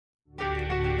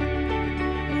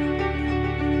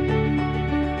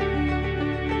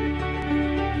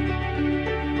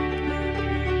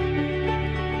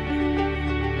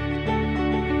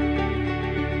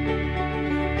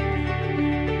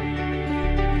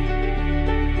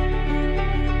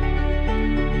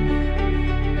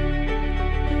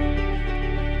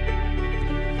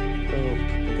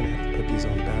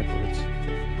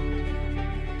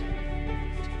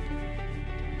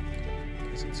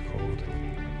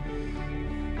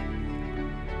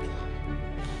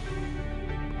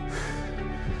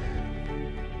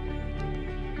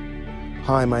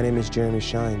Hi, my name is Jeromie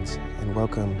Shines, and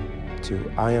welcome to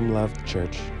I Am Loved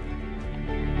Church.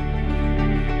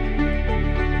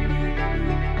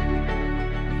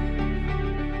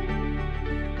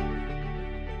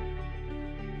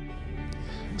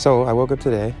 So I woke up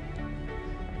today,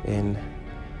 and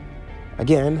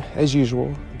again, as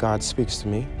usual, God speaks to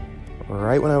me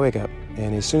right when I wake up.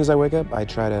 And as soon as I wake up, I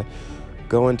try to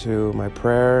go into my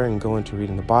prayer and go into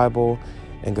reading the Bible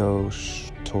and go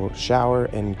to shower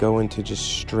and go into just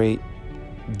straight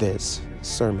this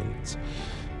sermons,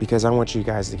 because I want you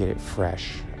guys to get it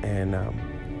fresh. And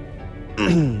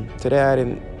today I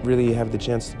didn't really have the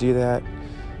chance to do that.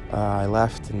 I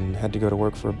left and had to go to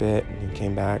work for a bit and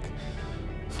came back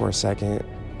for a second,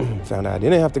 found out I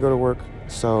didn't have to go to work.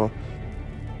 So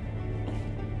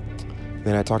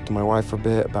then I talked to my wife for a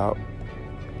bit about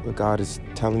what God is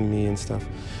telling me and stuff.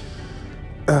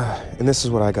 And this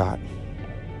is what I got.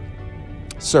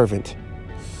 Servant.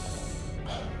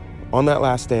 On that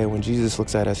last day, when Jesus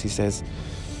looks at us, he says,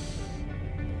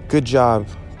 "Good job,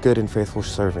 good and faithful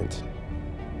servant."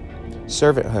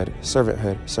 Servanthood,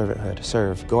 servanthood, servanthood,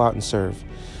 serve. Go out and serve.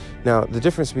 Now, the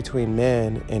difference between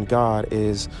man and God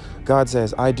is God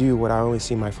says, "I do what I only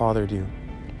see my Father do."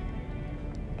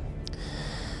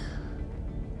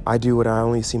 I do what I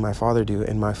only see my Father do,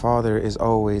 and my Father is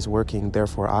always working,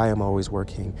 therefore I am always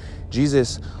working.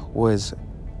 Jesus was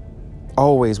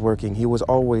always working. He was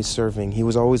always serving. He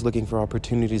was always looking for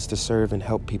opportunities to serve and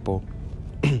help people.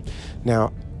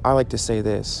 Now, I like to say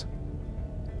this.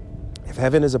 If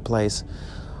heaven is a place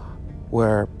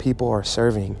where people are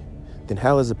serving, then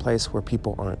hell is a place where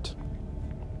people aren't.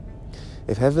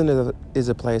 If heaven is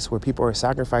a place where people are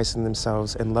sacrificing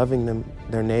themselves and loving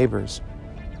their neighbors,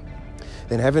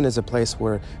 then heaven is a place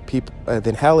where people.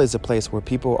 Then hell is a place where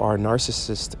people are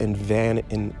narcissists and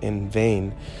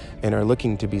vain, and are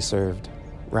looking to be served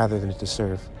rather than to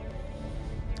serve.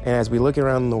 And as we look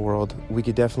around the world, we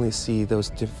could definitely see those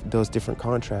different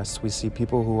contrasts. We see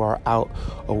people who are out,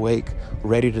 awake,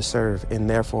 ready to serve, and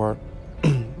therefore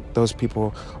those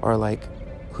people are like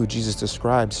who Jesus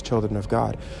describes, children of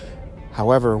God.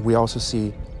 However, we also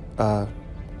see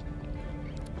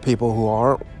people who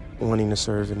aren't wanting to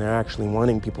serve, and they're actually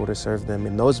wanting people to serve them,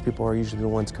 and those people are usually the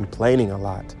ones complaining a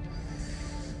lot.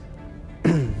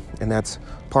 And that's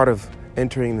part of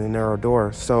entering the narrow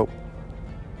door. So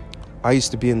I used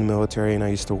to be in the military, and I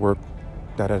used to work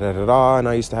and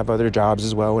I used to have other jobs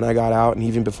as well when I got out and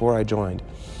even before I joined.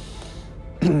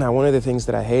 Now, one of the things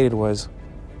that I hated was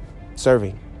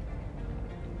serving.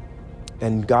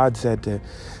 And God said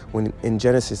when in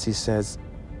Genesis, he says,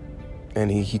 and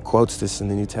he quotes this in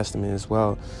the New Testament as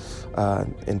well,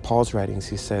 in Paul's writings,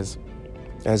 he says,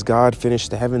 "As God finished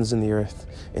the heavens and the earth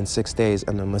in 6 days,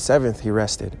 and on the seventh he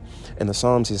rested." In the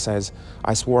Psalms, he says,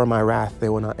 "I swore in my wrath, they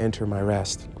will not enter my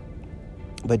rest."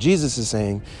 But Jesus is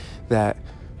saying that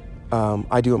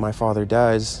I do what my Father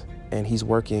does, and he's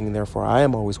working, and therefore I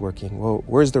am always working. Well,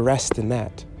 where's the rest in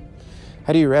that?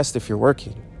 How do you rest if you're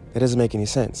working? That doesn't make any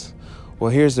sense.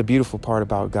 Well, here's the beautiful part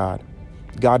about God.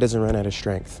 God doesn't run out of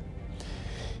strength.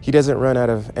 He doesn't run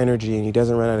out of energy, and he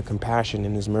doesn't run out of compassion,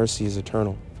 and his mercy is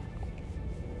eternal.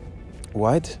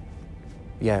 What?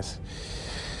 Yes.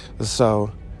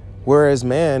 So, whereas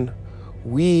man,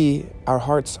 our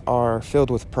hearts are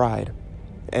filled with pride.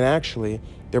 And actually,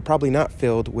 they're probably not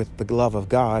filled with the love of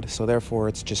God, so therefore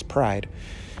it's just pride.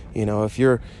 You know, if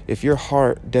your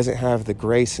heart doesn't have the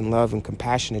grace and love and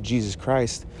compassion of Jesus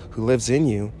Christ who lives in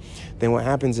you, then what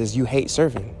happens is you hate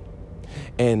serving.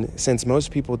 And since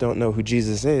most people don't know who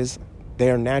Jesus is,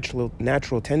 their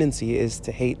natural tendency is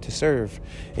to hate to serve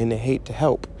and to hate to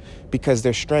help, because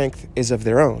their strength is of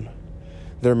their own.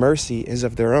 Their mercy is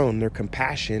of their own. Their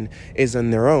compassion is in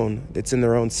their own. It's in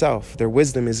their own self. Their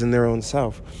wisdom is in their own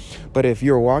self. But if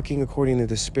you're walking according to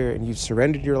the Spirit and you've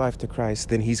surrendered your life to Christ,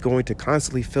 then he's going to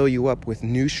constantly fill you up with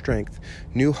new strength,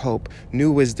 new hope,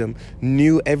 new wisdom,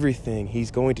 new everything.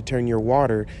 He's going to turn your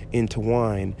water into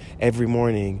wine. Every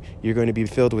morning, you're going to be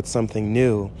filled with something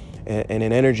new and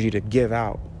an energy to give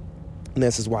out. And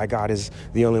this is why God is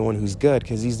the only one who's good,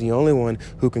 because he's the only one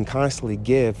who can constantly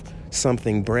give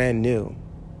something brand new.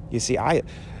 You see,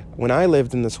 when I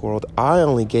lived in this world, I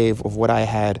only gave of what I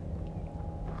had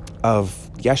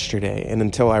of yesterday, and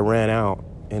until I ran out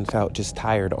and felt just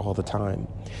tired all the time.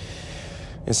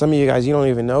 And some of you guys, you don't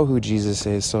even know who Jesus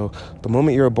is. So the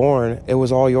moment you were born, it was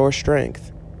all your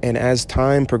strength. And as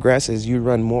time progresses, you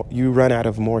run out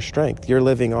of more strength. You're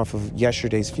living off of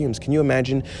yesterday's fumes. Can you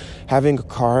imagine having a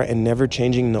car and never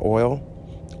changing the oil?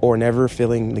 Or never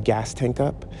filling the gas tank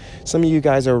up? Some of you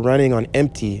guys are running on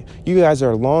empty. You guys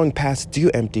are long past due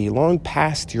empty, long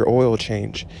past your oil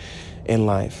change in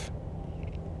life.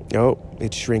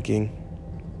 It's shrinking.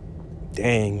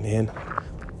 Dang, man.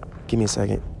 Give me a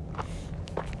second.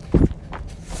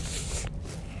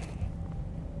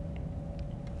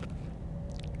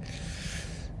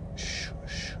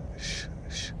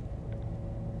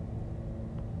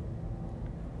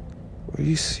 Are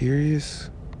you serious?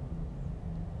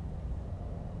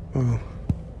 Oh.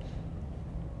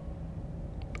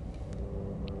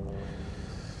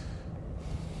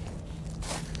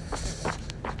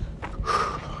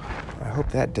 I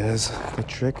hope that does the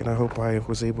trick, and I hope I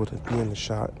was able to be in the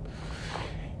shot.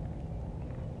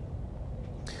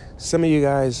 Some of you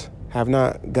guys have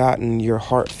not gotten your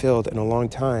heart filled in a long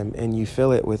time, and you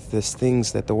fill it with these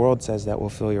things that the world says that will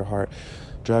fill your heart.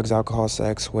 Drugs, alcohol,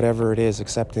 sex, whatever it is,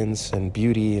 acceptance and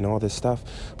beauty and all this stuff.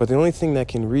 But the only thing that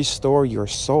can restore your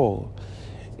soul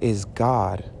is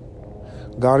God.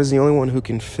 God is the only one who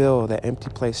can fill that empty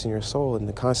place in your soul and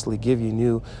to constantly give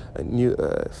you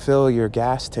fill your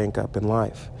gas tank up in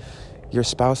life. Your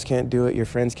spouse can't do it. Your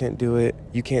friends can't do it.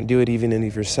 You can't do it even in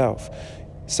of yourself.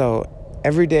 So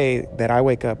every day that I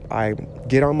wake up, I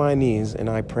get on my knees and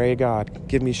I pray, God,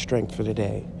 give me strength for the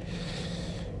day.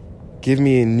 Give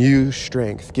me a new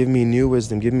strength. Give me new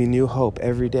wisdom. Give me new hope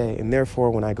every day. And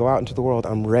therefore, when I go out into the world,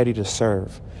 I'm ready to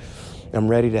serve. I'm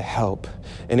ready to help.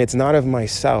 And it's not of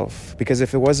myself, because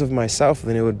if it was of myself,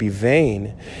 then it would be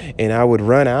vain and I would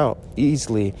run out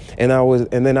easily. And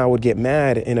then I would get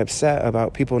mad and upset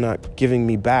about people not giving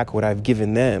me back what I've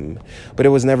given them. But it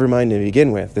was never mine to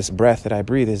begin with. This breath that I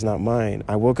breathe is not mine.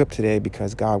 I woke up today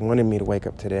because God wanted me to wake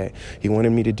up today. He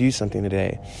wanted me to do something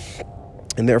today.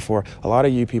 And therefore, a lot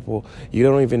of you people, you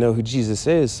don't even know who Jesus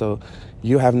is, so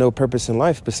you have no purpose in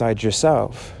life besides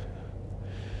yourself.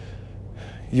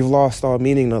 You've lost all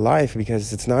meaning to life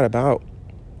because it's not about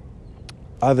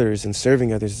others and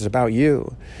serving others. It's about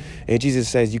you. And Jesus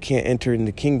says you can't enter in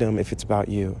the kingdom if it's about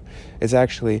you. It's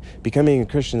actually, becoming a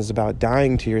Christian is about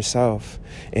dying to yourself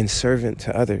and servant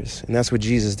to others. And that's what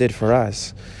Jesus did for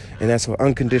us. And that's what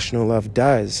unconditional love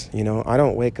does. You know, I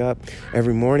don't wake up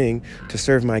every morning to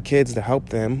serve my kids, to help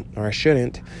them, or I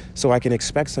shouldn't, so I can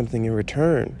expect something in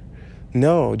return.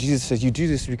 No, Jesus says you do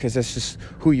this because that's just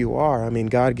who you are. I mean,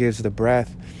 God gives the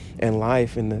breath and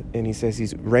life, and he says he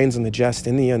reigns on the just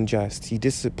and the unjust. He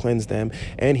disciplines them,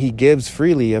 and he gives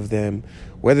freely of them,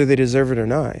 whether they deserve it or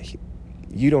not.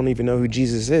 You don't even know who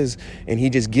Jesus is, and he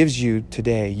just gives you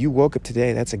today. You woke up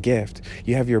today. That's a gift.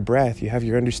 You have your breath. You have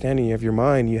your understanding. You have your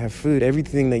mind. You have food.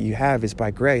 Everything that you have is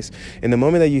by grace. And the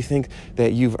moment that you think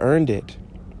that you've earned it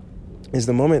is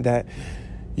the moment that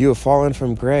you have fallen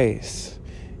from grace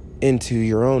into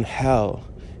your own hell,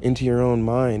 into your own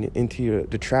mind, into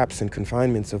the traps and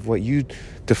confinements of what you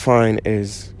define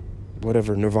as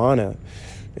whatever, nirvana.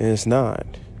 And it's not.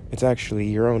 It's actually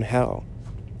your own hell.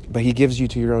 But he gives you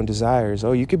to your own desires.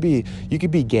 Oh, you could be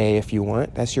gay if you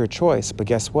want. That's your choice. But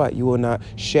guess what? You will not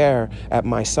share at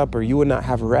my supper. You will not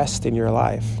have rest in your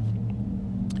life.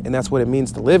 And that's what it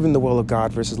means to live in the will of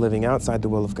God versus living outside the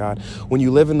will of God. When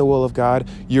you live in the will of God,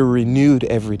 you're renewed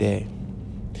every day.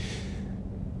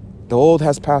 The old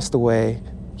has passed away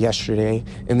yesterday,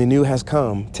 and the new has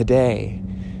come today.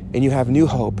 And you have new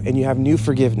hope, and you have new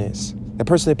forgiveness. The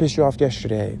person that pissed you off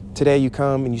yesterday, today you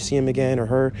come and you see him again or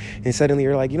her, and suddenly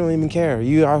you're like, you don't even care.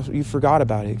 You forgot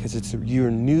about it because it's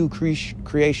your new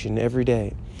creation every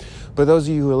day. But those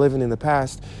of you who are living in the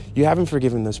past, you haven't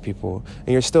forgiven those people, and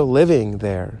you're still living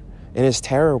there, and it's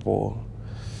terrible,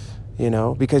 you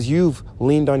know, because you've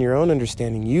leaned on your own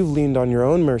understanding. You've leaned on your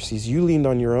own mercies. You leaned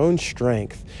on your own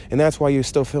strength, and that's why you're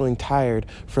still feeling tired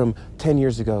from 10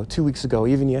 years ago, 2 weeks ago,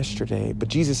 even yesterday. But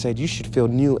Jesus said you should feel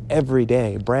new every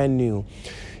day, brand new.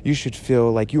 You should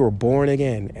feel like you were born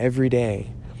again every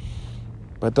day.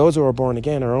 But those who are born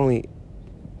again are only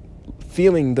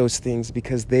feeling those things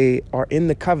because they are in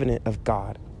the covenant of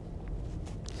God.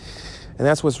 And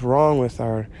that's what's wrong with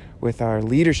our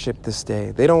leadership this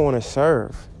day. They don't want to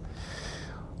serve.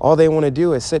 All they want to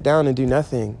do is sit down and do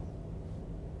nothing.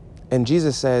 And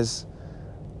Jesus says,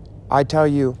 I tell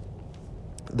you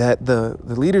that the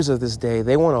leaders of this day,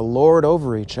 they want to lord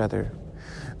over each other.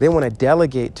 They want to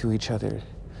delegate to each other,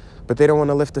 but they don't want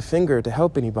to lift a finger to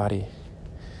help anybody.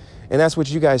 And that's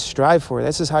what you guys strive for.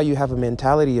 This is how you have a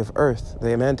mentality of earth.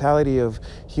 The mentality of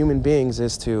human beings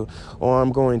is to,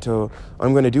 I'm going to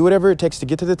do whatever it takes to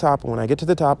get to the top. And when I get to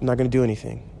the top, I'm not going to do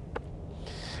anything.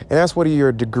 And that's what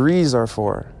your degrees are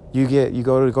for. You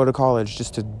go to college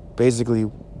just to basically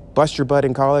bust your butt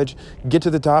in college, get to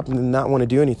the top, and then not want to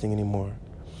do anything anymore.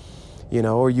 You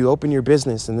know, or you open your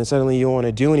business and then suddenly you don't want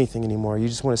to do anything anymore. You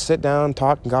just want to sit down,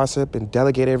 talk, and gossip, and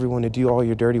delegate everyone to do all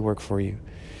your dirty work for you.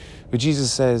 But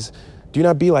Jesus says, do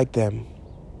not be like them.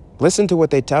 Listen to what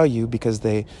they tell you because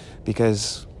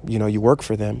you work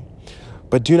for them.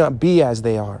 But do not be as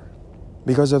they are,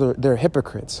 because they're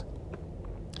hypocrites.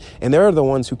 And they're the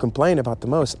ones who complain about the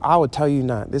most. I would tell you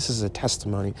not. This is a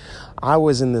testimony. I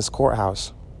was in this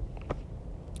courthouse,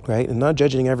 right? And not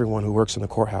judging everyone who works in the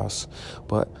courthouse,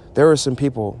 but there were some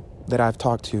people that I've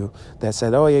talked to that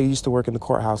said, oh yeah, you used to work in the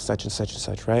courthouse, such and such and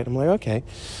such, right? I'm like, okay.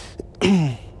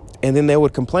 And then they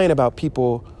would complain about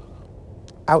people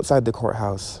outside the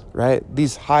courthouse, right?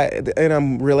 And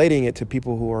I'm relating it to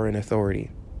people who are in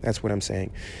authority. That's what I'm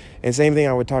saying. And same thing,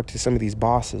 I would talk to some of these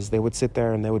bosses. They would sit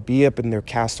there and they would be up in their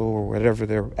castle or whatever,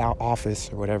 their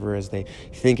office or whatever, as they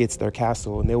think it's their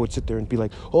castle. And they would sit there and be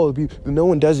like, oh, no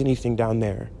one does anything down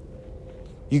there.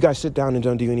 You guys sit down and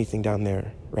don't do anything down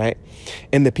there, right?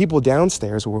 And the people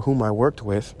downstairs, or whom I worked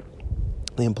with,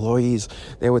 the employees,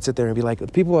 they would sit there and be like, the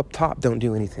people up top don't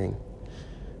do anything.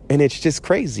 And it's just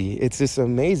crazy. It's just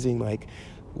amazing. Like,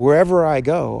 wherever I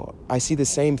go, I see the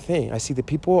same thing. I see the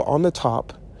people on the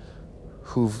top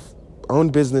who've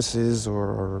owned businesses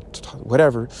or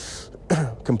whatever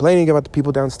complaining about the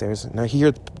people downstairs. And I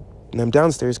hear them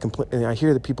downstairs and I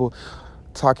hear the people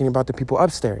talking about the people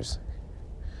upstairs.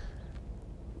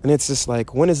 And it's just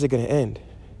like, when is it going to end?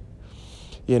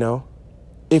 You know?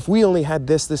 If we only had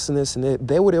this, and this, and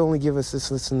they would only give us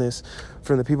this, and this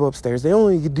from the people upstairs. They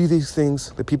only do these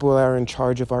things, the people that are in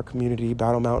charge of our community,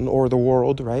 Battle Mountain, or the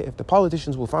world, right? If the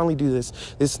politicians will finally do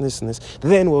this, and this,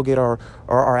 then we'll get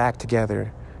our act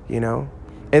together, you know?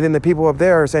 And then the people up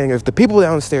there are saying, if the people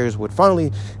downstairs would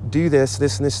finally do this,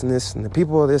 and this, and the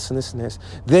people of this, and this,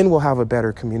 then we'll have a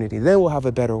better community. Then we'll have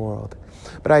a better world.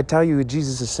 But I tell you what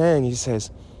Jesus is saying. He says,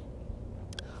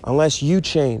 unless you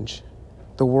change,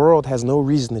 the world has no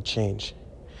reason to change.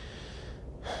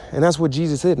 And that's what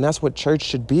Jesus did, and that's what church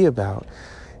should be about,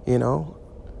 you know?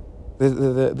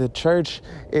 The church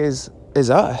is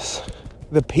us,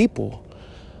 the people,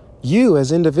 you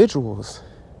as individuals.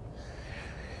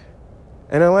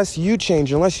 And unless you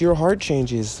change, unless your heart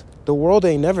changes, the world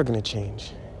ain't never going to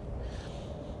change.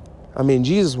 I mean,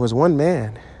 Jesus was one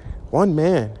man.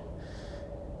 And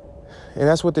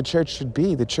that's what the church should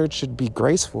be. The church should be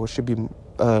graceful.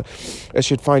 It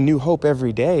should find new hope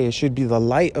every day. It should be the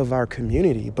light of our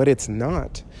community, but it's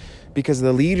not, because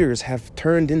the leaders have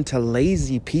turned into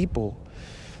lazy people.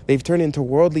 They've turned into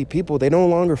worldly people. They no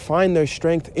longer find their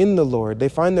strength in the Lord. They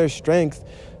find their strength,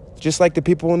 just like the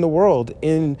people in the world,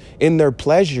 in their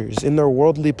pleasures, in their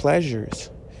worldly pleasures.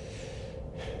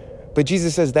 But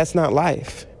Jesus says that's not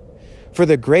life. For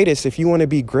the greatest, if you want to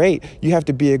be great, you have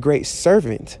to be a great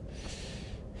servant.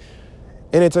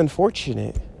 And it's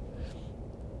unfortunate.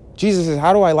 Jesus says,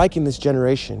 how do I liken this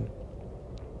generation?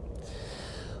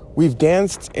 We've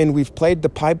danced and we've played the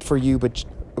pipe for you, but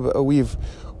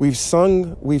we've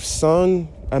sung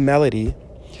a melody,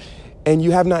 and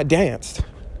you have not danced.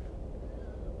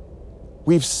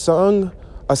 We've sung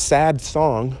a sad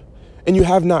song, and you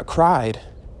have not cried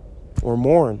or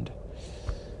mourned.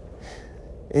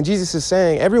 And Jesus is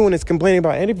saying, everyone is complaining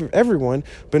about everyone,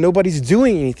 but nobody's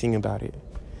doing anything about it.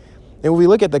 And when we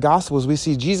look at the Gospels, we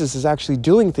see Jesus is actually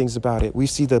doing things about it. We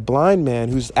see the blind man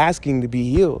who's asking to be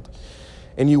healed.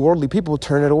 And you worldly people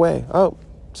turn it away. Oh,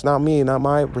 it's not me, not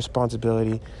my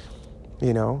responsibility,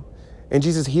 you know. And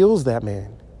Jesus heals that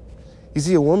man. You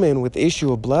see a woman with the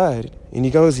issue of blood, and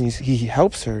he goes and he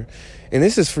helps her. And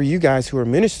this is for you guys who are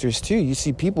ministers too. You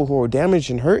see people who are damaged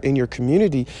and hurt in your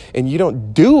community, and you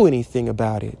don't do anything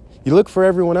about it. You look for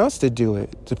everyone else to do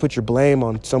it, to put your blame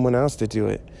on someone else to do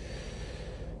it.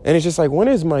 And it's just like, when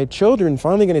is my children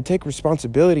finally going to take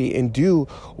responsibility and do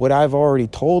what I've already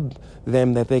told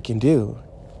them that they can do?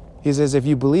 He says, if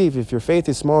you believe, if your faith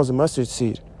is small as a mustard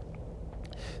seed,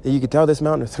 that you can tell this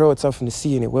mountain to throw itself in the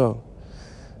sea, and it will.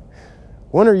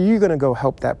 When are you going to go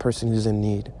help that person who's in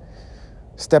need?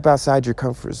 Step outside your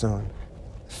comfort zone.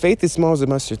 Faith is small as a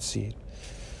mustard seed.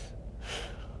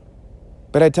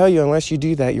 But I tell you, unless you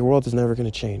do that, your world is never going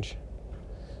to change.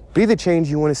 Be the change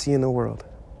you want to see in the world.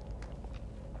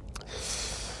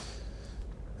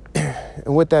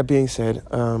 And with that being said,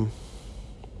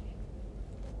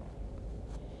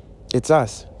 it's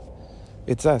us.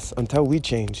 It's us until we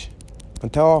change,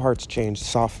 until our hearts change,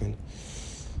 soften.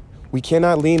 We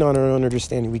cannot lean on our own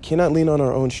understanding. We cannot lean on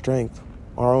our own strength,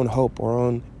 our own hope, our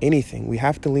own anything. We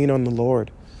have to lean on the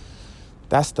Lord.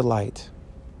 That's the light.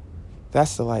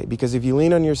 That's the light. Because if you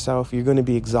lean on yourself, you're going to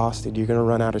be exhausted. You're going to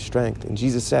run out of strength. And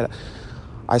Jesus said,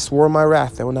 I swore in my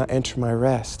wrath, I will not enter my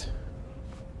rest.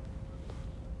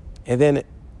 And then,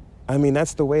 I mean,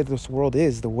 that's the way this world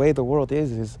is. The way the world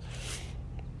is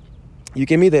you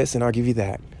give me this and I'll give you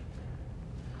that.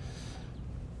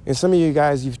 And some of you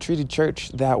guys, you've treated church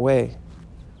that way.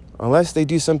 Unless they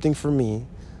do something for me,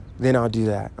 then I'll do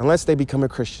that. Unless they become a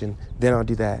Christian, then I'll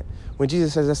do that. When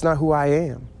Jesus says, that's not who I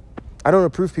am. I don't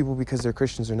approve people because they're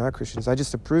Christians or not Christians. I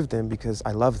just approve them because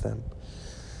I love them.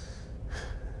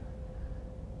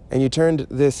 And you turned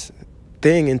this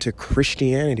thing into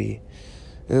Christianity.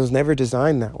 It was never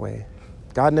designed that way.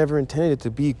 God never intended it to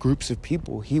be groups of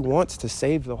people. He wants to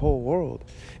save the whole world.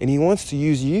 And he wants to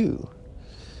use you.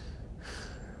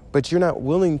 But you're not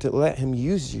willing to let him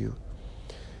use you.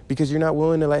 Because you're not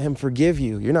willing to let him forgive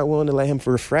you. You're not willing to let him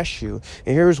refresh you.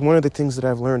 And here's one of the things that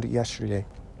I've learned yesterday.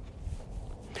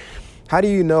 How do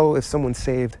you know if someone's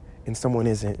saved and someone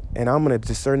isn't? And I'm going to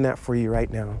discern that for you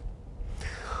right now.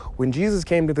 When Jesus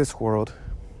came to this world,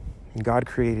 and God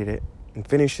created it and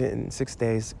finished it in 6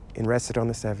 days and rested on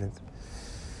the seventh,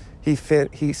 he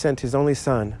sent his only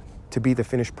son to be the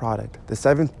finished product. The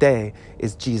seventh day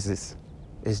is Jesus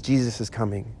is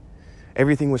coming.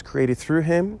 Everything was created through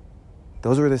him.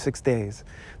 Those were the 6 days.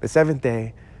 The seventh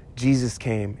day, Jesus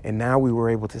came, and now we were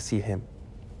able to see him.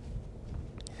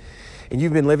 And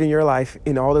you've been living your life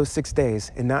in all those 6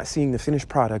 days and not seeing the finished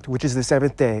product, which is the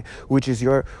seventh day, which is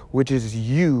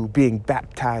you being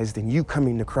baptized and you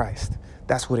coming to Christ.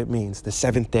 That's what it means, the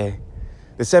seventh day.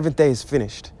 The seventh day is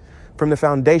finished. From the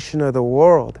foundation of the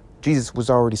world, Jesus was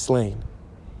already slain.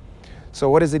 So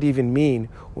what does it even mean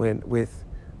with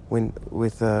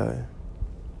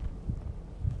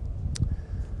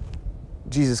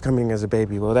Jesus coming as a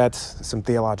baby? Well, that's some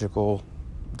theological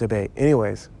debate.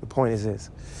 Anyways, the point is this.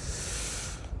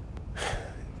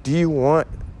 Do you want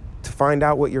to find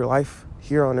out what your life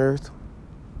here on earth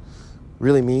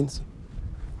really means?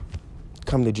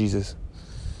 Come to Jesus.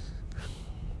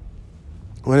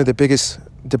 One of the biggest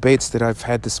debates that I've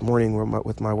had this morning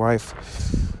with my wife,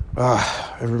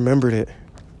 I remembered it.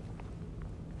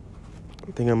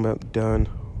 I think I'm about done.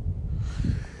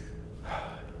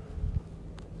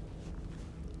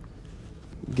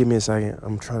 Give me a second.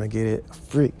 I'm trying to get it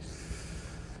free.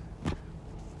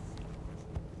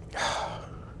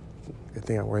 Good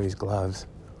thing I wear these gloves.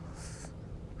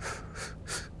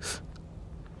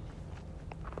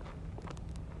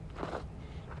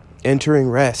 Entering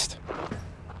rest.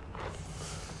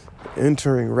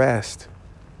 Entering rest.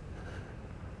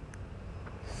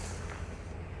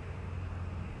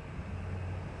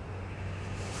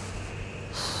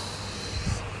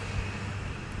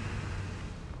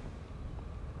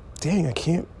 Dang, I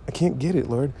can't get it,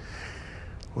 Lord.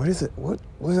 What is it? What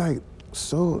was I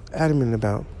so adamant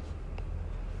about?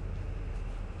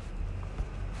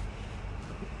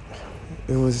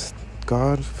 It was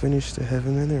God finished the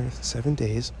heaven and earth 7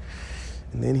 days,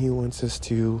 and then he wants us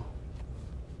to...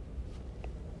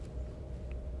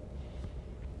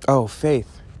 Oh,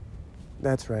 faith.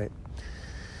 That's right.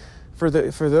 For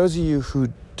those of you who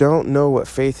don't know what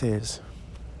faith is,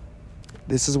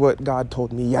 this is what God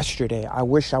told me yesterday. I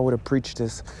wish I would have preached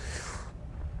this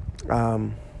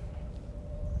a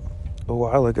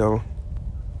while ago.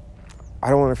 I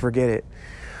don't want to forget it.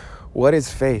 What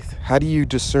is faith? How do you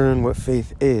discern what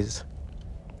faith is?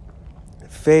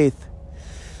 Faith,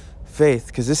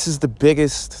 because this is the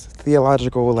biggest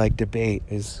theological debate,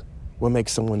 is what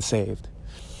makes someone saved.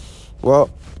 Well,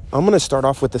 I'm going to start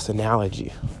off with this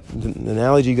analogy. The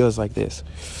analogy goes like this.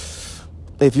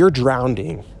 If you're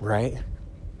drowning, right?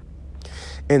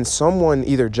 And someone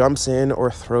either jumps in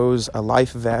or throws a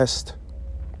life vest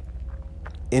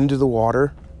into the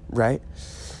water, right?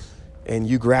 And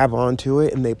you grab onto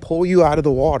it and they pull you out of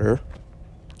the water,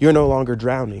 you're no longer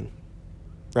drowning,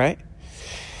 right?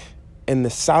 And the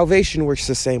salvation works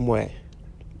the same way.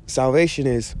 Salvation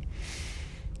is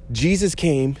Jesus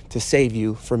came to save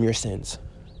you from your sins,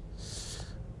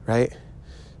 right?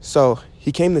 So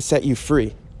he came to set you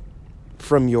free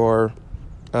from your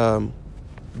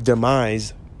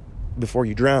demise before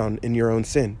you drown in your own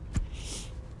sin.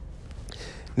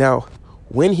 Now,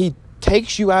 when he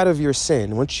takes you out of your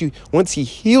sin, once he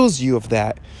heals you of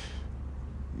that,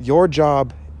 your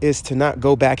job is to not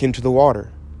go back into the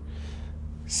water.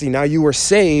 See, now you were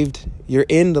saved, you're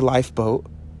in the lifeboat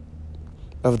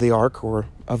of the ark or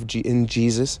in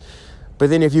Jesus. But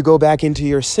then if you go back into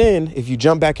your sin, if you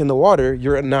jump back in the water,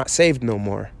 you're not saved no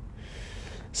more.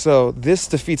 So this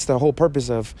defeats the whole purpose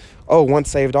of, once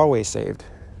saved, always saved.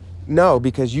 No,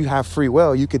 because you have free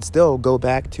will. You could still go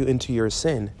back into your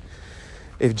sin.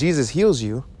 If Jesus heals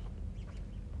you,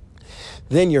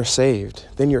 then you're saved.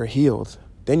 Then you're healed.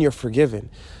 Then you're forgiven.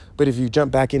 But if you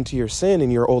jump back into your sin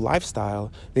and your old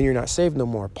lifestyle, then you're not saved no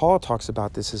more. Paul talks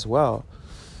about this as well.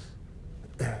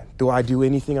 Do I do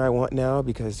anything I want now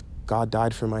because God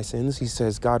died for my sins? He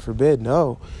says, God forbid.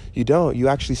 No, you don't. You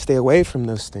actually stay away from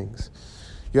those things.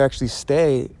 You actually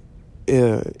stay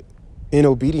in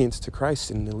obedience to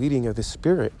Christ and the leading of the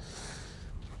Spirit.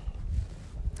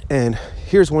 And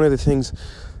here's one of the things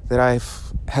that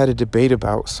I've had a debate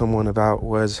about someone about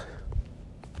was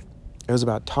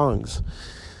about tongues.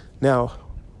 Now,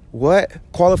 what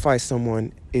qualifies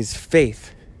someone is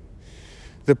faith.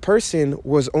 The person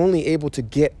was only able to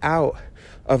get out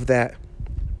of that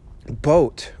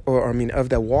boat, of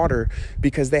that water,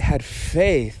 because they had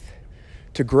faith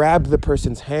to grab the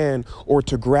person's hand or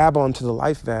to grab onto the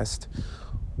life vest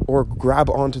or grab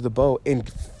onto the boat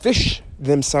and fish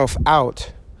themselves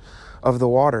out of the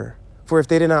water. For if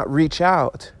they did not reach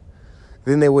out,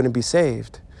 then they wouldn't be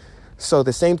saved. So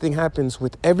the same thing happens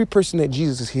with every person that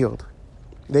Jesus healed.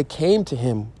 They came to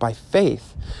him by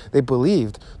faith. They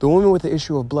believed. The woman with the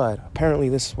issue of blood, apparently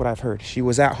this is what I've heard. She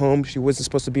was at home. She wasn't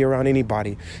supposed to be around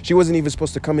anybody. She wasn't even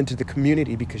supposed to come into the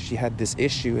community because she had this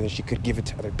issue and she could give it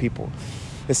to other people.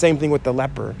 The same thing with the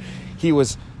leper.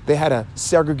 They had a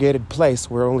segregated place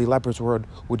where only lepers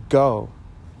would go,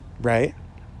 right?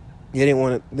 They didn't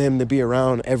want them to be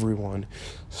around everyone.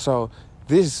 So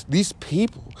these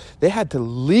people, they had to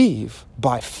leave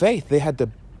by faith. They had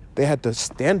to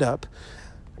stand up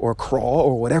or crawl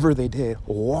or whatever they did,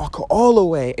 walk all the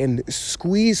way and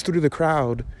squeeze through the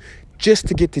crowd just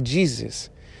to get to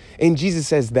Jesus. And Jesus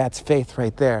says that's faith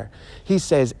right there. He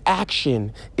says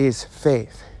action is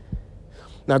faith.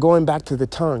 Now going back to the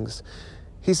tongues,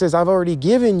 he says, I've already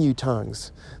given you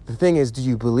tongues. The thing is, do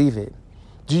you believe it?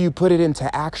 Do you put it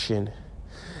into action?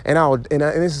 And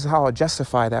this is how I'll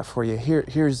justify that for you.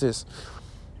 Here's this.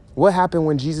 What happened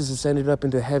when Jesus ascended up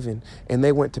into heaven and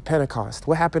they went to Pentecost?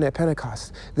 What happened at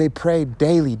Pentecost? They prayed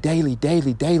daily,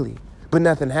 but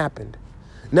nothing happened.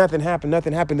 Nothing happened.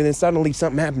 And then suddenly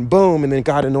something happened. Boom. And then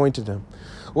God anointed them.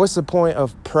 What's the point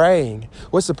of praying?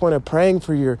 What's the point of praying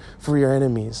for your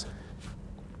enemies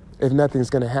if nothing's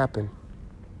going to happen?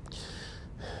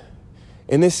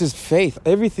 And this is faith.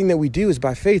 Everything that we do is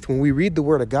by faith. When we read the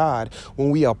Word of God, when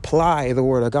we apply the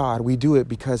Word of God, we do it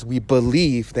because we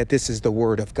believe that this is the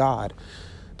Word of God.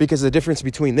 Because the difference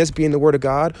between this being the Word of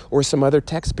God or some other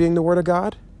text being the Word of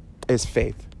God is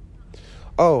faith.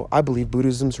 Oh, I believe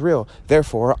Buddhism's real.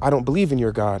 Therefore, I don't believe in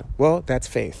your God. Well, that's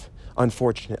faith,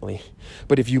 unfortunately.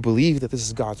 But if you believe that this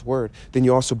is God's Word, then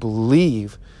you also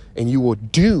believe and you will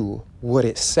do what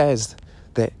it says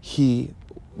that He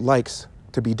likes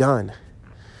to be done.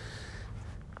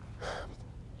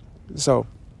 So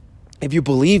if you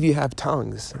believe you have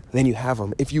tongues, then you have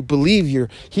them. If you believe you're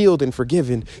healed and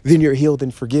forgiven, then you're healed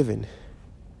and forgiven.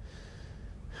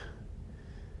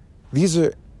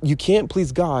 You can't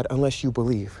please God unless you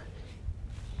believe.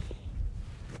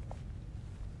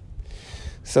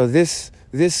 So this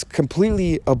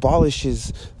completely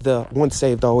abolishes the once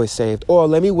saved, always saved. Or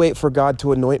let me wait for God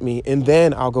to anoint me and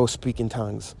then I'll go speak in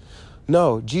tongues.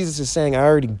 No, Jesus is saying, I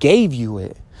already gave you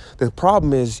it. The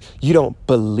problem is you don't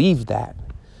believe that.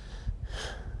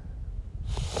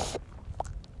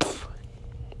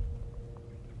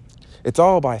 It's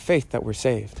all by faith that we're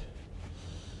saved.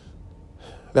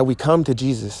 That we come to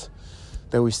Jesus,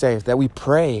 that we're saved, that we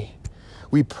pray.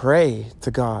 We pray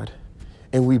to God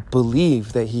and we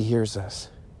believe that He hears us.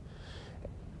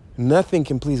 Nothing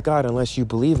can please God unless you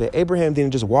believe it. Abraham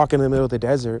didn't just walk in the middle of the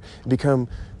desert and become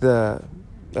the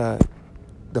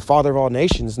father of all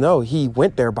nations. No, he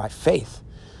went there by faith.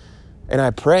 And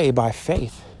I pray by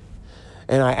faith.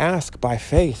 And I ask by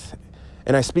faith.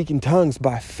 And I speak in tongues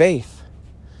by faith.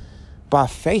 By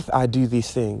faith I do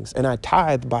these things. And I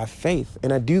tithe by faith.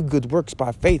 And I do good works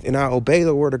by faith. And I obey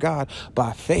the word of God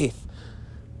by faith.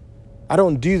 I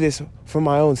don't do this for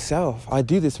my own self. I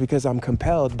do this because I'm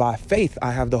compelled by faith.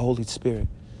 I have the Holy Spirit.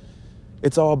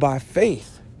 It's all by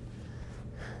faith.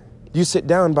 You sit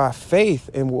down by faith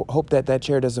and hope that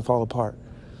chair doesn't fall apart.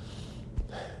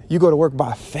 You go to work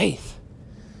by faith.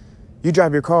 You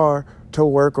drive your car to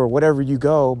work or whatever you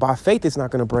go, by faith it's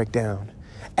not going to break down.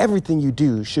 Everything you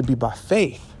do should be by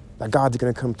faith that God's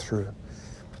going to come through.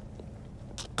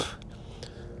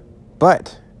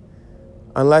 But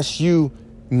unless you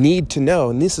need to know,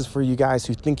 and this is for you guys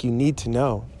who think you need to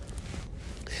know,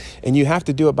 and you have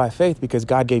to do it by faith because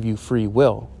God gave you free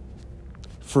will.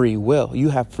 Free will. You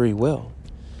have free will.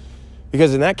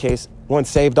 Because in that case, once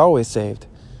saved, always saved.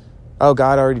 Oh,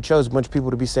 God already chose a bunch of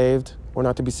people to be saved or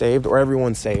not to be saved, or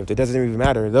everyone's saved. It doesn't even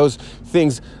matter. Those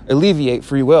things alleviate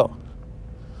free will.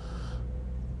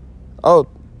 Oh,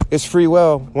 it's free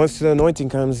will. Once the anointing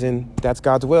comes in, that's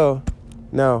God's will.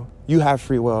 No, you have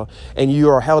free will. And you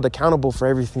are held accountable for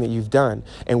everything that you've done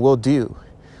and will do.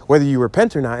 Whether you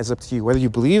repent or not is up to you. Whether you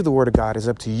believe the word of God is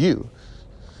up to you.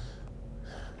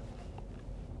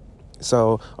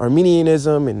 So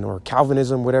Arminianism or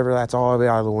Calvinism, whatever, that's all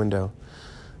out of the window.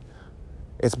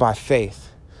 It's by faith,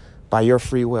 by your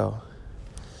free will.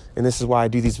 And this is why I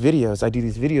do these videos. I do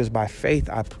these videos by faith.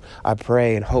 I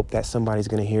pray and hope that somebody's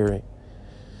going to hear it.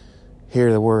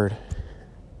 Hear the word.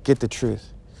 Get the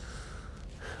truth.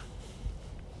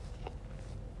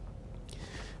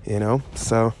 You know,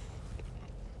 so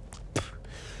I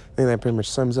think that pretty much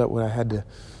sums up what I had to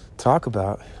talk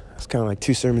about. It's kind of like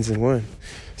 2 sermons in one.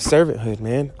 Servanthood,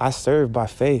 man. I serve by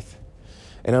faith,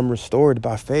 and I'm restored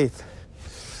by faith.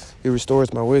 He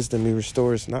restores my wisdom. He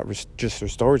restores, just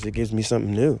restores, it gives me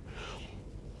something new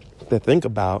to think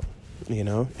about, you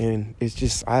know, and it's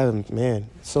just,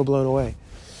 so blown away.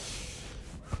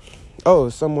 Oh,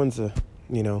 someone's let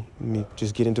me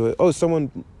just get into it. Oh,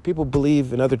 people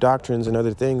believe in other doctrines and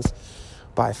other things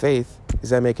by faith. Does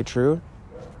that make it true?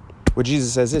 Well,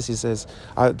 Jesus says this. He says,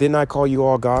 didn't I call you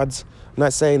all gods? I'm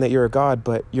not saying that you're a god,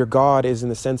 but your God is in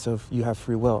the sense of you have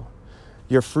free will.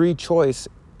 Your free choice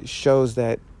shows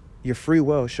that, your free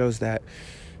will shows that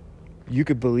you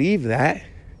could believe that.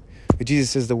 But Jesus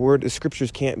says the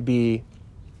scriptures can't be,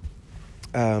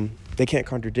 they can't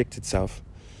contradict itself.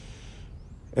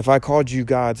 If I called you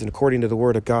gods and according to the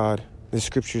word of God, the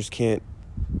scriptures can't,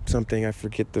 I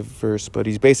forget the verse, but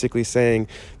he's basically saying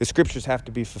the scriptures have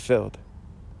to be fulfilled.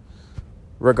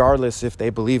 Regardless if they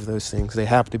believe those things, they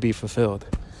have to be fulfilled.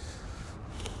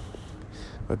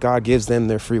 But God gives them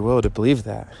their free will to believe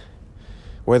that.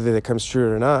 Whether it comes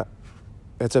true or not,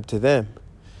 that's up to them.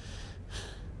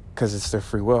 Because it's their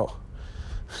free will.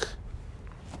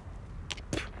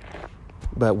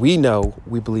 But we know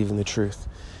we believe in the truth.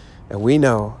 And we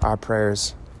know our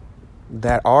prayers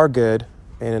that are good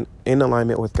and in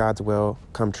alignment with God's will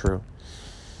come true.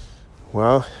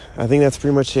 Well, I think that's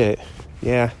pretty much it.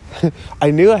 Yeah.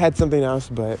 I knew I had something else,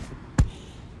 but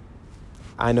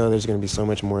I know there's going to be so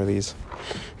much more of these.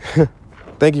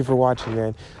 Thank you for watching,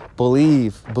 man.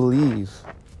 Believe.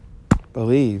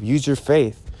 Use your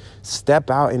faith. Step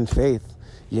out in faith.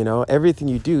 You know, everything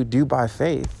you do by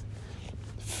faith.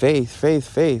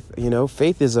 Faith. You know,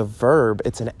 faith is a verb.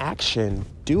 It's an action.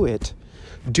 Do it.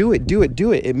 Do it.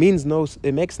 It makes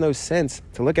no sense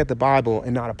to look at the Bible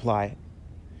and not apply it.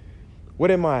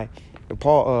 What am I?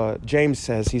 James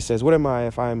says, he says, what am I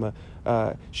if I'm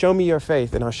show me your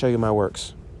faith and I'll show you my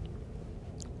works.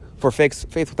 For faith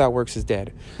without works is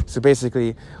dead. So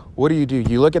basically, what do?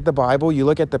 You look at the Bible, you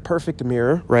look at the perfect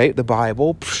mirror, right? The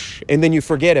Bible, and then you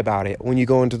forget about it when you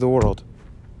go into the world.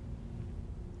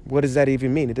 What does that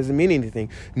even mean? It doesn't mean anything.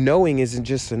 Knowing isn't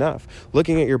just enough.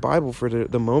 Looking at your Bible for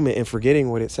the moment and forgetting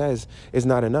what it says is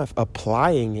not enough.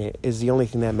 Applying it is the only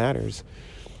thing that matters.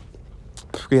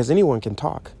 Because anyone can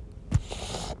talk.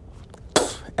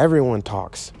 Everyone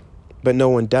talks, but no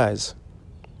one does.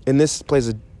 And this plays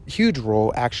a huge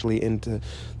role actually into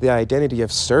the identity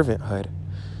of servanthood.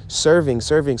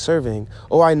 Serving.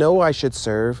 Oh, I know I should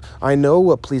serve. I know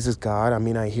what pleases God. I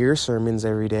mean, I hear sermons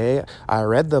every day. I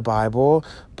read the Bible,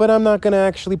 but I'm not going to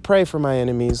actually pray for my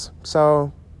enemies.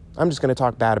 So I'm just going to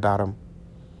talk bad about them.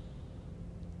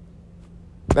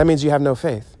 That means you have no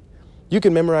faith. You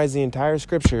can memorize the entire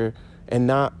scripture and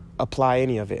not apply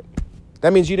any of it.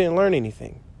 That means you didn't learn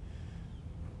anything.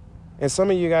 And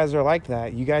some of you guys are like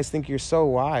that. You guys think you're so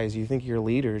wise. You think you're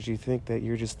leaders. You think that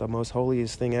you're just the most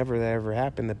holiest thing ever that ever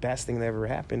happened, the best thing that ever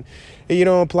happened. And you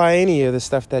don't apply any of the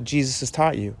stuff that Jesus has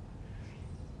taught you.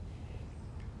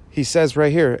 He says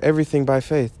right here, everything by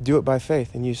faith. Do it by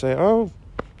faith. And you say, oh,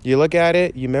 you look at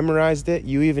it, you memorized it,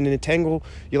 you even entangle,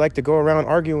 you like to go around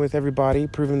arguing with everybody,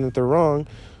 proving that they're wrong,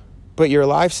 but your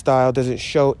lifestyle doesn't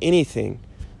show anything.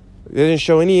 It doesn't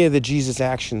show any of the Jesus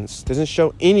actions. It doesn't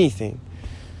show anything.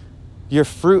 Your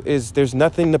fruit there's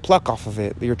nothing to pluck off of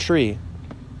it, your tree.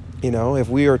 You know, if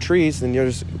we are trees, then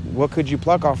what could you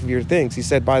pluck off of your things? He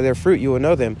said, by their fruit you will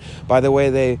know them. By the way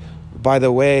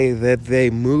that they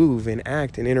move and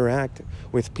act and interact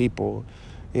with people,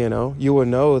 you know, you will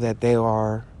know that they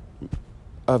are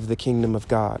of the kingdom of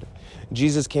God.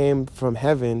 Jesus came from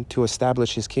heaven to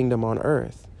establish his kingdom on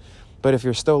earth. But if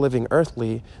you're still living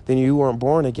earthly, then you weren't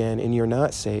born again and you're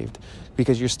not saved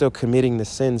because you're still committing the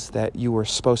sins that you were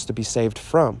supposed to be saved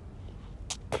from.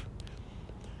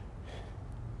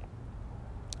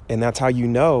 And that's how you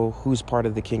know who's part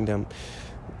of the kingdom.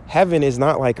 Heaven is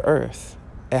not like earth.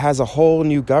 It has a whole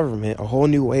new government, a whole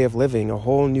new way of living, a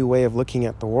whole new way of looking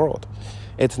at the world.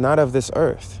 It's not of this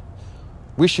earth.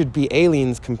 We should be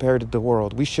aliens compared to the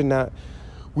world. We should not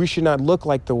look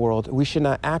like the world. We should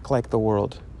not act like the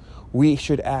world. We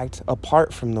should act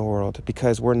apart from the world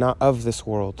because we're not of this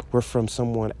world. We're from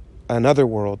another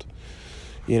world.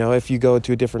 You know, if you go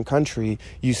to a different country,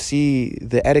 you see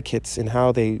the etiquettes and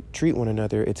how they treat one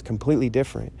another. It's completely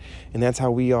different. And that's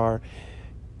how we are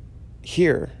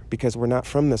here because we're not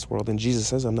from this world. And Jesus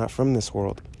says, I'm not from this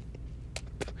world.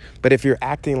 But if you're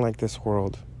acting like this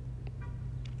world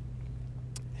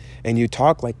and you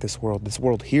talk like this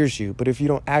world hears you. But if you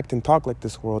don't act and talk like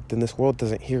this world, then this world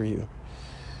doesn't hear you.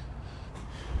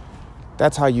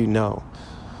 That's how you know.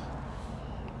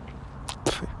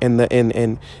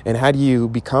 And how do you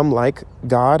become like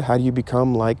God? How do you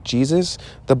become like Jesus?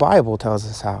 The Bible tells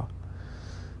us how.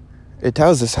 It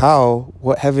tells us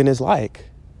what heaven is like,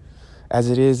 as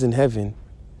it is in heaven.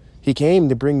 He came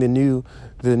to bring the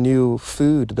new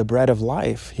food, the bread of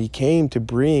life. He came to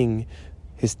bring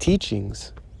his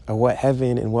teachings of what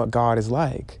heaven and what God is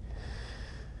like.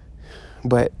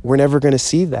 But we're never going to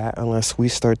see that unless we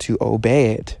start to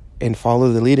obey it and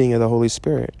follow the leading of the Holy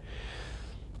Spirit.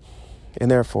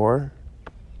 And therefore,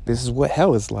 this is what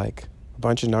hell is like. A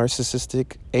bunch of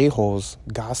narcissistic a-holes,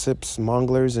 gossips,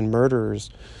 monglers, and murderers.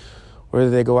 Whether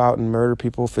they go out and murder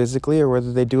people physically or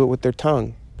whether they do it with their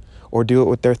tongue or do it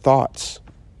with their thoughts.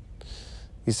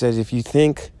 He says, if you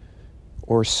think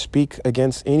or speak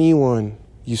against anyone,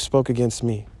 you spoke against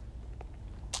me.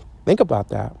 Think about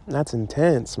that. That's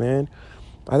intense, man.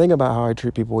 I think about how I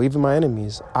treat people, even my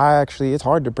enemies. It's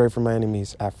hard to pray for my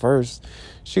enemies at first.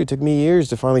 Shoot, it took me years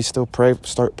to finally start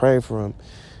praying for them.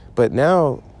 But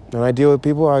now, when I deal with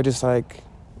people, I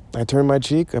turn my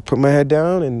cheek, I put my head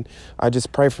down, and I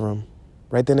just pray for them.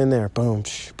 Right then and there, boom,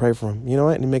 pray for them. You know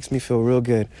what? And it makes me feel real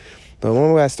good. But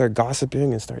when I start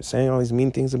gossiping and start saying all these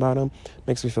mean things about them, it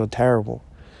makes me feel terrible.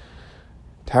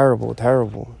 Terrible,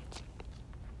 terrible.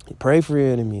 You pray for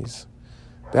your enemies.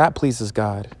 That pleases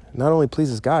God. Not only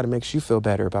pleases God, it makes you feel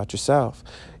better about yourself.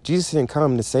 Jesus didn't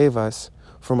come to save us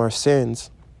from our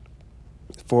sins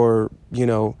to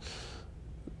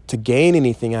gain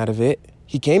anything out of it.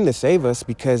 He came to save us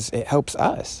because it helps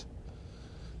us.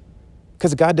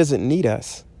 Because God doesn't need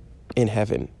us in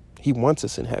heaven. He wants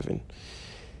us in heaven.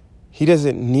 He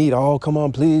doesn't need, oh, come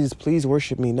on, please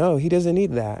worship me. No, he doesn't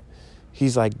need that.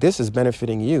 He's like, this is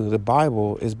benefiting you. The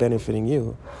Bible is benefiting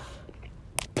you.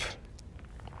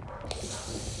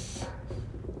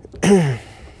 And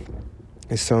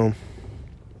so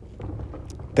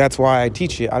that's why I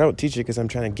teach it. I don't teach it because I'm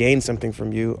trying to gain something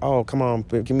from you. Oh, come on,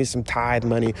 give me some tithe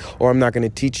money, or I'm not going to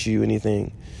teach you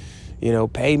anything.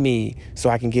 Pay me so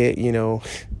I can get,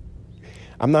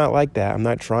 I'm not like that. I'm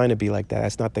not trying to be like that.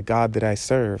 That's not the God that I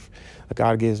serve.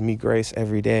 God gives me grace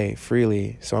every day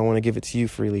freely. So I want to give it to you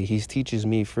freely. He teaches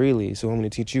me freely. So I'm going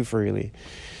to teach you freely.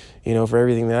 For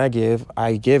everything that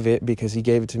I give it because he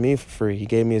gave it to me for free. He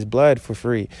gave me his blood for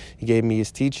free. He gave me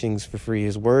his teachings for free,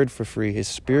 his word for free, his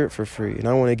spirit for free. And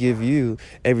I want to give you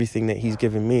everything that he's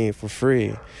given me for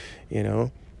free,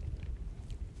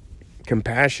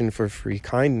 compassion for free,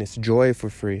 kindness, joy for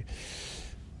free.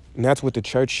 And that's what the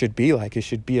church should be like. It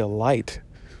should be a light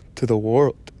to the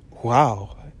world.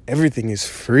 Wow, everything is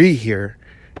free here.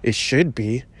 It should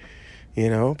be,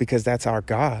 because that's our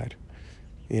God.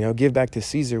 Give back to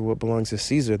Caesar what belongs to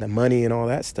Caesar, the money and all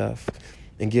that stuff.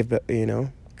 And give,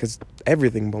 because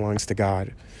everything belongs to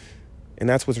God. And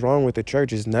that's what's wrong with the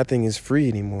church is nothing is free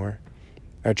anymore.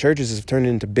 Our churches have turned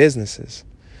into businesses,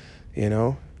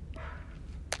 And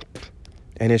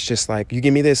it's just like, you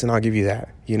give me this and I'll give you that,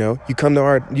 You come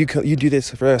to you do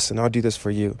this for us and I'll do this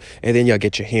for you. And then you'll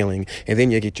get your healing. And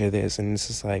then you'll get your this. And it's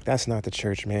just like, that's not the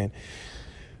church, man.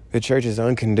 The church is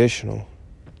unconditional.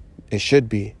 It should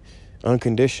be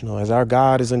unconditional. As our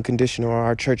God is unconditional,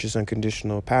 our church is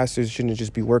unconditional. Pastors shouldn't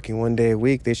just be working one day a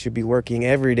week. They should be working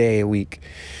every day a week.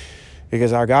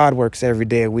 Because our God works every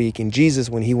day a week. And Jesus,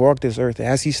 when he walked this earth,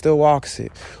 as he still walks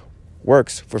it,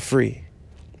 works for free.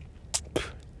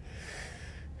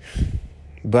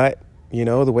 But,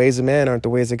 the ways of man aren't the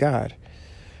ways of God.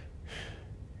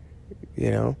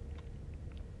 The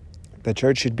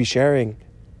church should be sharing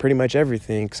pretty much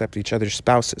everything except each other's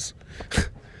spouses.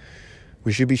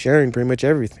 We should be sharing pretty much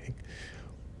everything.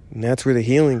 And that's where the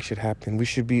healing should happen. We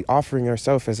should be offering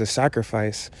ourselves as a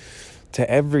sacrifice to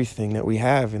everything that we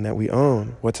have and that we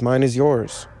own. What's mine is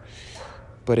yours.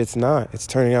 But it's not. It's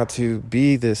turning out to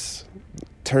be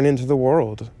turn into the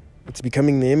world. It's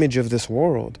becoming the image of this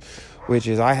world, which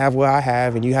is I have what I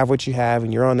have and you have what you have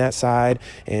and you're on that side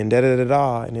and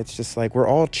da-da-da-da. And it's just like we're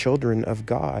all children of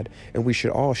God and we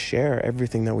should all share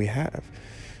everything that we have.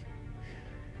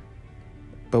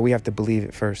 But we have to believe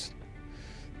it first.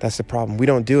 That's the problem. We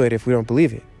don't do it if we don't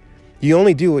believe it. You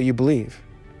only do what you believe.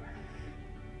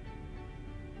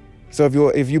 So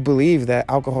if you believe that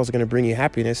alcohol is going to bring you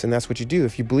happiness, and that's what you do.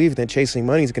 If you believe that chasing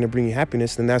money is going to bring you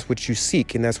happiness, then that's what you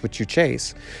seek, and that's what you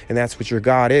chase, and that's what your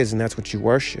God is, and that's what you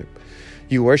worship.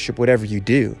 You worship whatever you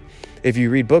do. If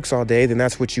you read books all day, then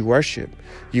that's what you worship.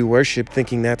 You worship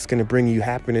thinking that's going to bring you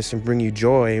happiness and bring you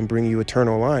joy and bring you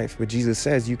eternal life. But Jesus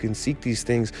says you can seek these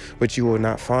things, but you will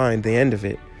not find the end of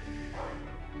it.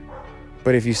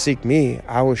 But if you seek me,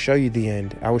 I will show you the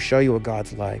end. I will show you what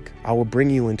God's like. I will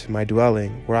bring you into my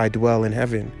dwelling, where I dwell in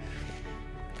heaven.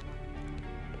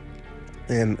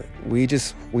 And we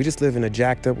just live in a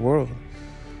jacked up world.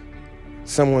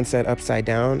 Someone said upside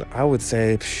down. I would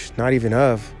say not even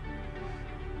of.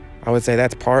 I would say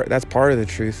that's part of the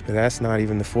truth, but that's not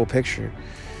even the full picture.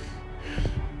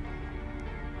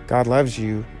 God loves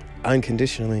you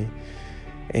unconditionally,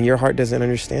 and your heart doesn't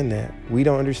understand that. We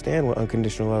don't understand what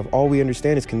unconditional love. All we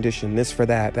understand is condition. This for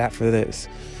that, that for this.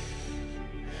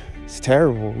 It's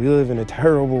terrible. We live in a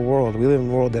terrible world. We live in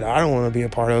a world that I don't want to be a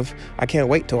part of. I can't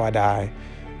wait till I die,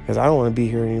 because I don't want to be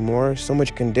here anymore. So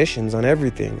much conditions on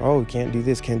everything. Oh, can't do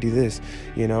this, can't do this,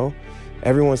 you know?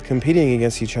 Everyone's competing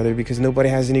against each other because nobody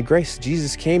has any grace.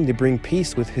 Jesus came to bring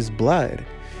peace with his blood,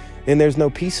 and there's no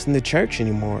peace in the church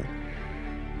anymore.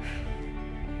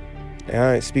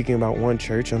 And speaking about one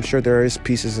church, I'm sure there is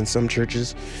pieces in some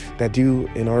churches that do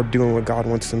and are doing what God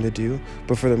wants them to do.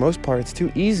 But for the most part, it's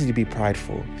too easy to be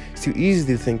prideful. It's too easy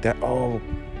to think that, oh,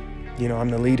 you know, I'm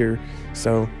the leader,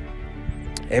 so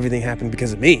everything happened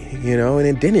because of me, you know, and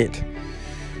it didn't.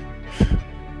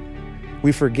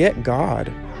 We forget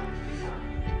God.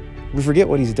 We forget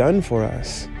what he's done for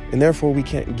us, and therefore we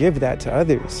can't give that to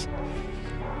others.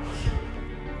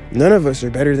 None of us are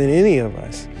better than any of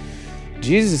us.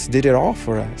 Jesus did it all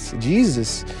for us.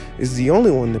 Jesus is the only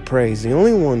one to praise, the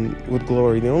only one with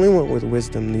glory, the only one with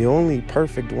wisdom, the only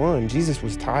perfect one. Jesus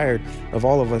was tired of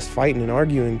all of us fighting and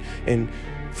arguing, and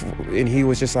he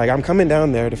was just like, I'm coming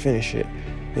down there to finish it.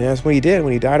 And that's what he did.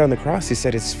 When he died on the cross, he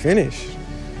said, it's finished.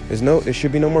 There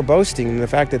should be no more boasting. And the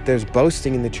fact that there's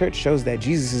boasting in the church shows that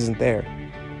Jesus isn't there.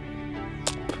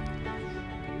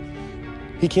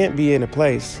 He can't be in a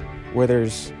place where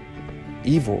there's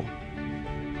evil.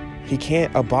 He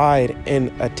can't abide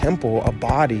in a temple, a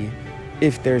body,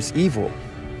 if there's evil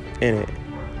in it.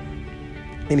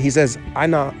 And he says, I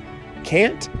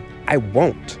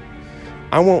won't.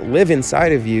 I won't live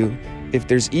inside of you if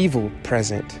there's evil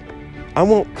present. I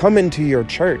won't come into your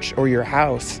church or your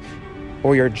house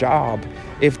or your job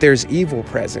if there's evil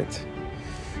present.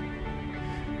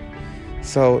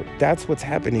 So that's what's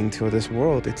happening to this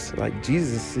world. It's like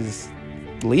Jesus is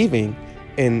leaving,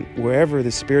 and wherever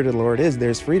the Spirit of the Lord is,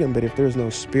 there's freedom. But if there's no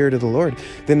Spirit of the Lord,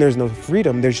 then there's no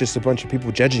freedom. There's just a bunch of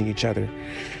people judging each other.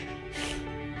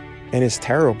 And it's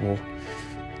terrible.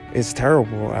 It's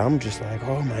terrible. I'm just like,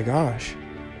 oh my gosh.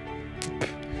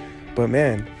 But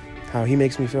man, how he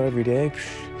makes me feel every day,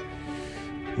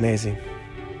 amazing.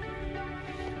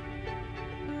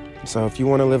 So if you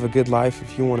want to live a good life,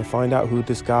 if you want to find out who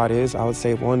this God is, I would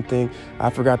say one thing I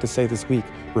forgot to say this week: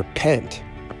 repent.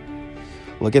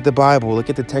 Look at the Bible. Look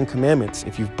at the 10 Commandments.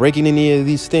 If you're breaking any of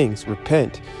these things,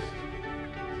 repent.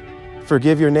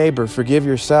 Forgive your neighbor. Forgive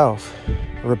yourself.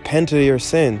 Repent of your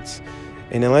sins.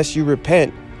 And unless you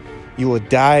repent, you will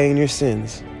die in your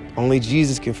sins. Only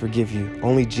Jesus can forgive you.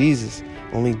 Only Jesus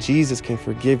can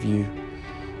forgive you.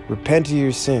 Repent of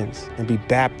your sins and be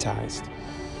baptized.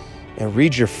 And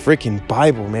read your freaking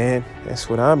Bible, man. That's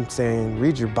what I'm saying.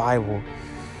 Read your Bible.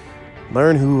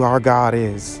 Learn who our God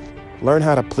is. Learn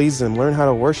how to please him. Learn how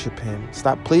to worship him.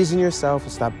 Stop pleasing yourself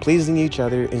and stop pleasing each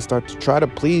other, and start to try to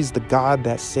please the God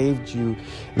that saved you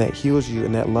and that heals you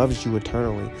and that loves you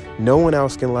eternally. No one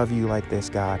else can love you like this,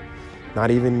 God.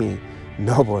 Not even me.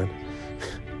 No one.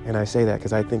 And I say that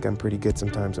because I think I'm pretty good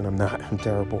sometimes, and I'm not. I'm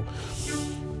terrible.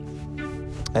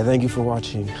 I thank you for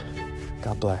watching.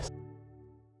 God bless.